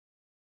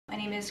My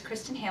name is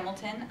Kristen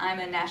Hamilton. I'm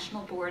a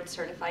National Board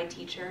Certified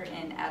Teacher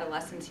in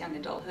Adolescence Young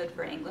Adulthood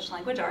for English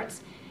Language Arts,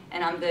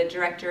 and I'm the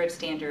Director of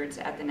Standards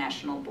at the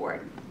National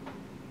Board.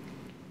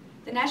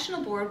 The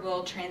National Board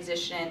will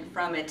transition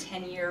from a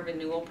 10-year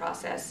renewal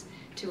process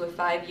to a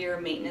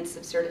 5-year maintenance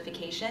of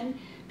certification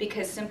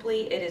because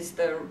simply it is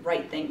the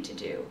right thing to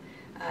do.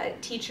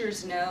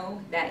 Teachers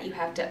know that you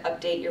have to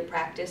update your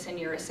practice and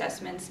your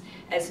assessments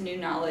as new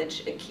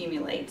knowledge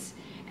accumulates.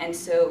 And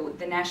so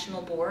the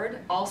National Board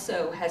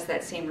also has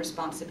that same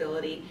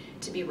responsibility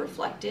to be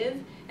reflective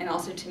and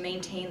also to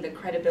maintain the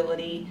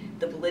credibility,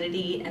 the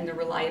validity, and the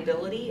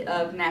reliability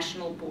of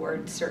National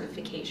Board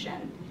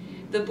certification.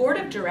 The Board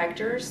of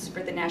Directors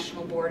for the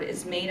National Board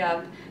is made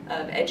up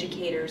of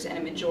educators and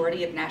a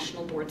majority of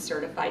National Board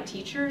certified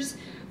teachers.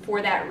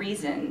 For that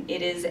reason,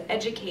 it is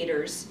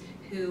educators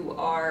who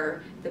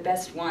are the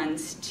best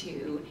ones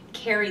to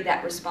carry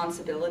that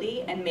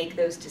responsibility and make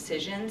those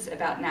decisions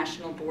about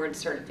National Board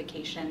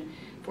certification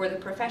for the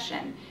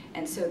profession.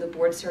 And so the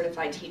board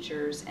certified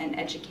teachers and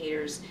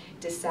educators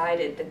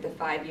decided that the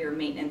 5-year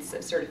maintenance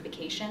of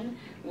certification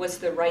was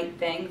the right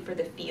thing for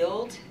the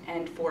field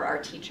and for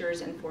our teachers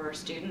and for our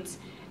students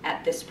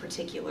at this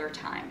particular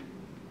time.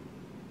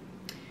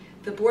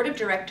 The Board of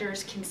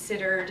Directors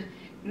considered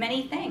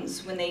many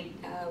things when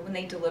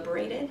they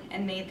deliberated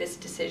and made this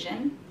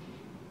decision.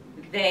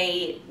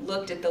 They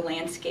looked at the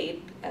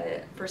landscape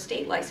for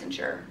state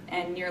licensure,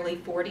 and nearly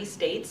 40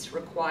 states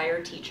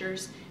require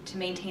teachers to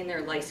maintain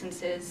their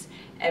licenses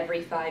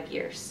every 5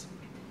 years.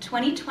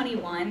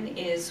 2021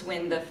 is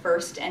when the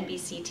first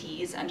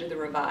NBCTs under the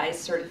revised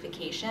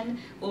certification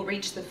will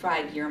reach the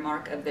 5-year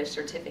mark of their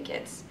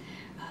certificates.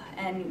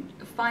 And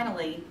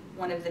finally,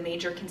 one of the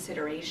major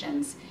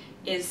considerations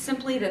is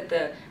simply that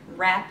the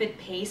rapid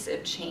pace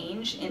of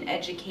change in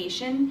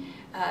education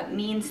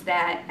means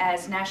that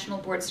as National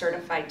Board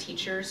Certified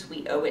Teachers,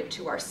 we owe it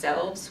to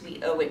ourselves,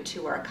 we owe it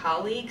to our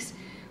colleagues,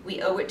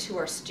 we owe it to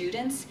our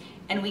students,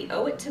 and we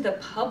owe it to the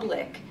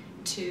public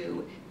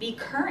to be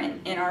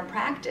current in our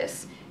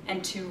practice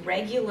and to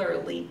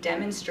regularly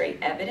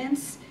demonstrate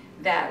evidence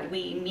that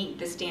we meet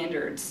the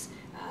standards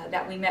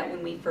that we met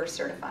when we first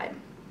certified.